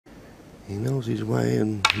He knows his way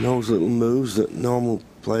and knows little moves that normal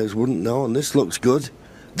players wouldn't know, and this looks good.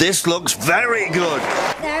 This looks very good.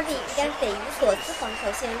 塞尔比一杆匪夷所思防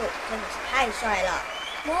守线路真的是太帅了，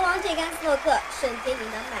魔王这杆斯诺克瞬间赢得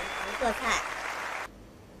满堂喝彩。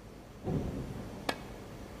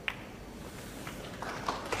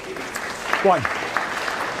One.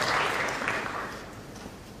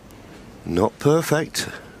 Not perfect.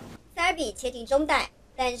 塞尔比切进中袋，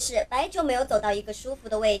但是白球没有走到一个舒服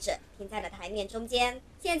的位置，停在了台面中间。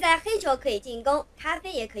现在黑球可以进攻，咖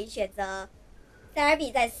啡也可以选择。塞尔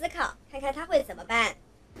比在思考，看看他会怎么办。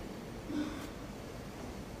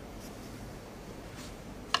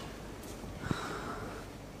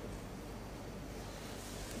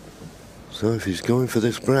So if he's going for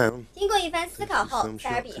this brown. 经过一番思考后，塞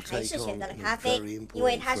尔比还是选择了咖啡，因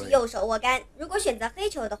为他是右手握杆。如果选择黑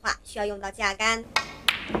球的话，需要用到架杆。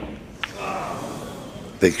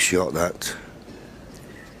Big shot that.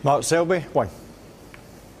 Mark Selby, 1.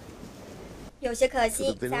 有些可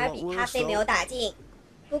惜，塞尔比咖啡没有打进。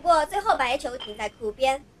不过最后白球停在库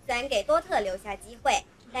边，虽然给多特留下机会，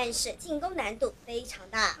但是进攻难度非常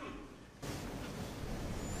大。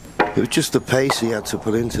It was just the pace he had to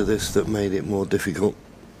put into this that made it more difficult.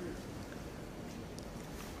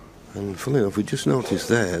 And funny enough, we just noticed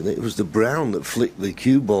there that it was the brown that flicked the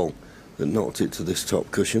cue ball that knocked it to this top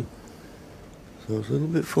cushion. So it's a little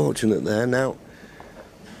bit fortunate there. Now,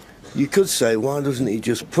 you could say, why doesn't he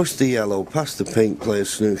just push the yellow past the pink, play a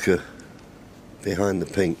snooker behind the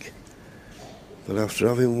pink? But after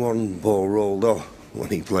having one ball rolled off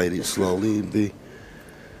when he played it slowly, he'd be...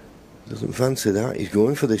 Doesn't fancy that. He's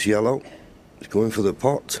going for this yellow. He's going for the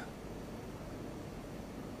pot.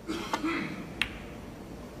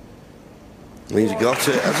 He's got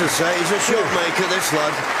it. As I say, he's a shot maker, this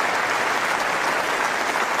lad.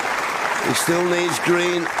 He still needs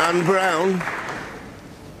green and brown.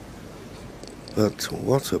 But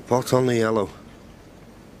what a pot on the yellow.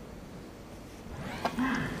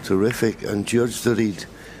 Terrific. And judged that he'd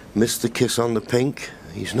missed the kiss on the pink.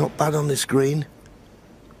 He's not bad on this green.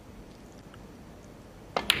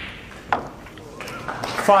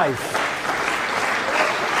 5.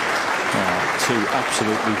 Two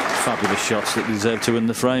absolutely fabulous shots that deserve to win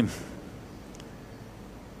the frame.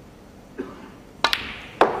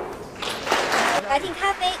 打进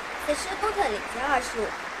咖啡，此时多特领先25，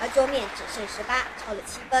而桌面只剩18，超了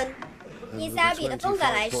7分。以塞尔比的风格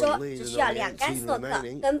来说，只需要2杆斯诺克，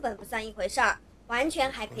根本不算一回事儿，完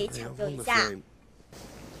全还可以抢救一下。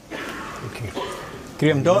Okay.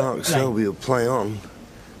 Graham Dot. Mark Selby will play on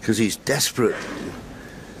because he's desperate.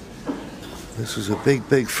 This was a big,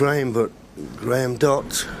 big frame, but Graham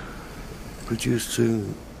Dot produced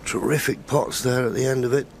two terrific pots there at the end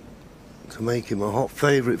of it to make him a hot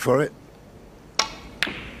favourite for it.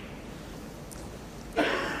 I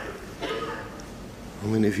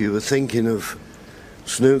mean, if you were thinking of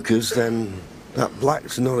snookers, then that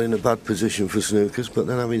black's not in a bad position for snookers, but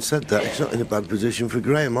then having said that, it's not in a bad position for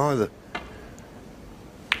Graham either.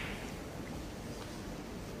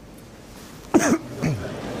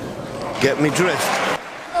 Get me drift.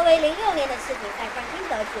 作为06年的世锦赛冠军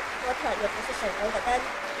得主，多特又不是省油的灯，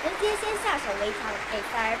直接先下手为强，给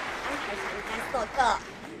塞尔比安排上一杆斯诺克。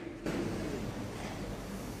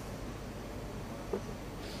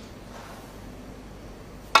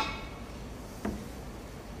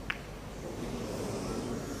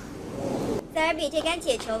塞尔比这杆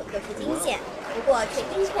解球有些惊险，不过却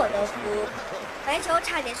因祸得福。白球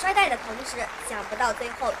差点摔袋的同时，想不到最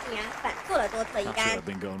后竟然反错了多特一杆。塞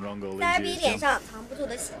尔比脸上藏不住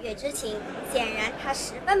的喜悦之情，显然他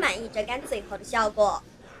十分满意这杆最后的效果。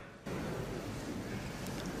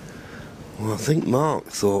Well, I think Mark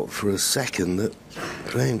thought for a second that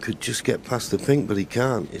Graham could just get past the pink, but he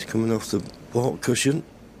can't. He's coming off the baulk cushion.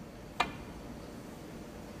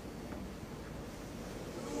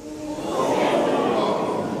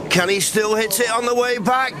 Can he still hit it on the way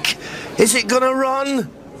back? Is it going to run?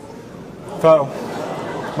 Foul.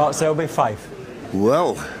 Mark Selby, 5.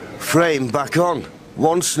 Well, frame back on.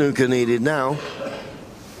 One snooker needed now.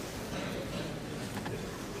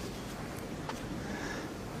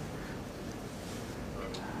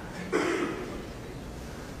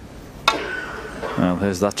 Well,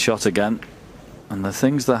 there's that shot again. And the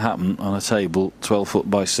things that happen on a table 12 foot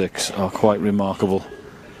by 6 are quite remarkable.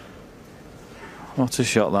 What a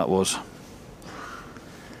shot that was.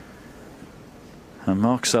 And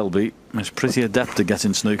Mark Selby is pretty adept at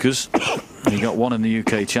getting snookers. He got one in the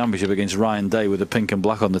UK Championship against Ryan Day with the pink and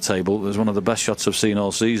black on the table. It was one of the best shots I've seen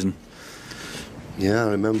all season. Yeah, I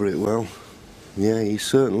remember it well. Yeah, he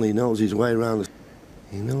certainly knows his way around.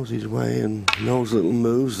 He knows his way and knows little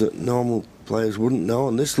moves that normal players wouldn't know,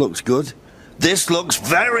 and this looks good. This looks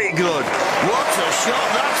very good. What a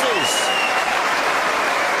shot that is!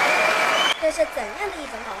 这是怎样的一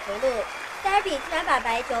种脑回路？塞尔比居然把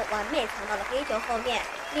白球完美藏到了黑球后面，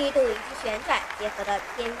力度以及旋转结合的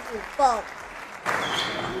天入缝。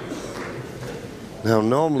 Now,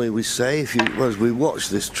 normally we say, as we watch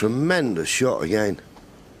this tremendous shot again,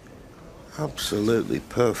 absolutely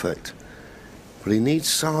perfect, but he needs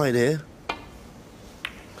side here.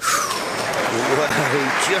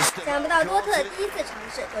 想不到多特第一次尝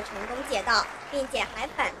试就成功解到，并且还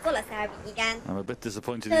反做了塞尔比一杆。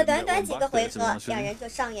这短短几个回合，两人就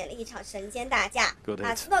上演了一场神仙打架，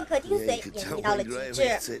把斯诺克精髓演绎到了极致。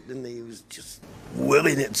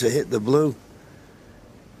Willing it to hit the blue.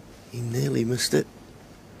 He nearly missed it.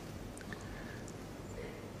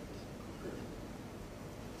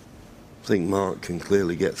 I think Mark can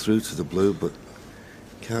clearly get through to the blue, but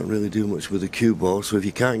can't really do much with the cue ball. So if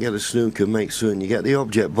you can't get a snooker, make certain you get the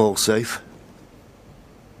object ball safe.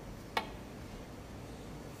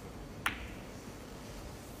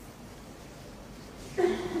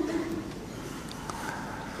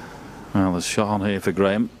 Well, there's a shot on here for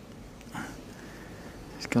Graham.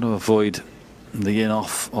 He's got to avoid the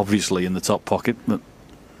in-off, obviously, in the top pocket, but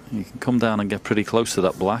you can come down and get pretty close to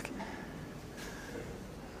that black.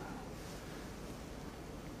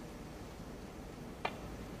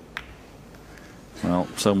 Well,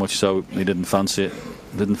 so much so he didn't fancy it.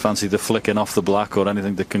 Didn't fancy the flicking off the black or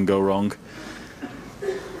anything that can go wrong.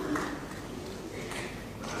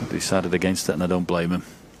 He decided against it, and I don't blame him.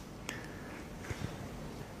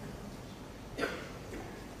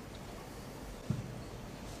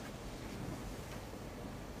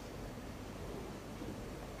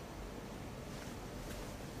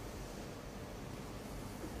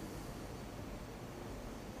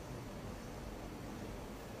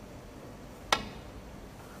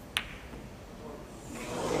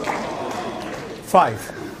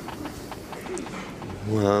 Five.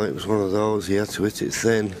 Well, it was one of those, he had to hit it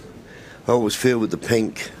thin. I always feel with the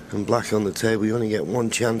pink and black on the table, you only get one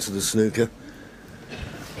chance of the snooker.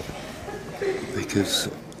 Because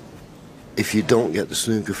if you don't get the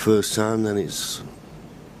snooker first time, then it's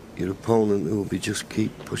your opponent who will be just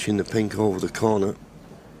keep pushing the pink over the corner.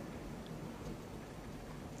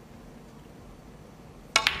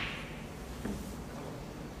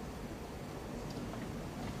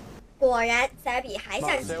 果然，塞尔比还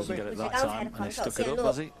想继续复制刚才的防守线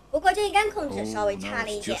路，不过这一杆控制稍微差了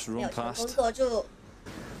一点，没有成功做住。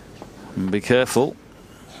Be careful,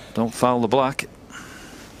 don't foul the black.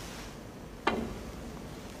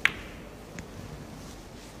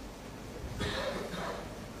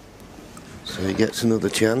 So he gets another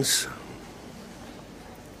chance.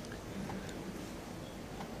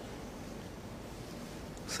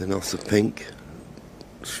 Thin off the pink,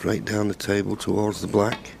 straight down the table towards the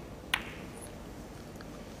black.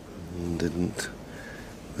 And didn't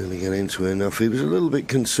really get into it enough. He was a little bit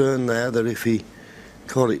concerned there that if he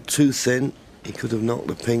caught it too thin, he could have knocked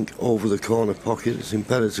the pink over the corner pocket. It's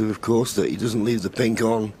imperative, of course, that he doesn't leave the pink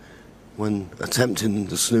on when attempting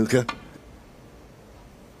the snooker.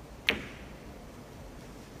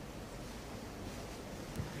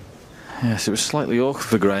 Yes, it was slightly awkward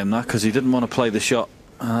for Graham that, because he didn't want to play the shot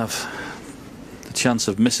and have the chance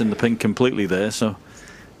of missing the pink completely there, so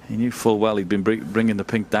he knew full well he'd been bringing the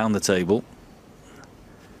pink down the table.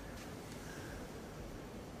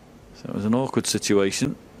 So it was an awkward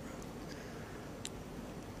situation.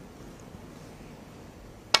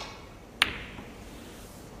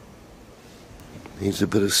 Needs a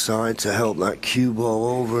bit of side to help that cue ball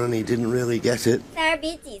over, and he didn't really get it. 塞尔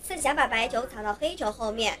比几次想把白球藏到黑球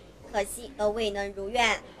后面，可惜都未能如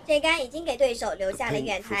愿。这杆已经给对手留下了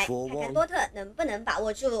远台，看看多特能不能把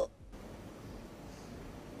握住。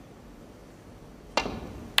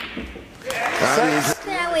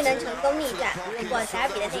虽然未能成功逆转，不过塞尔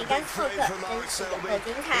比的那杆错克真是有够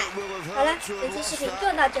精彩。好了，本期视频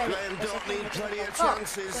就到这里，我是看台球的冯冯，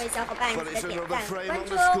各位小伙伴记得点赞关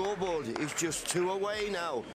注哦。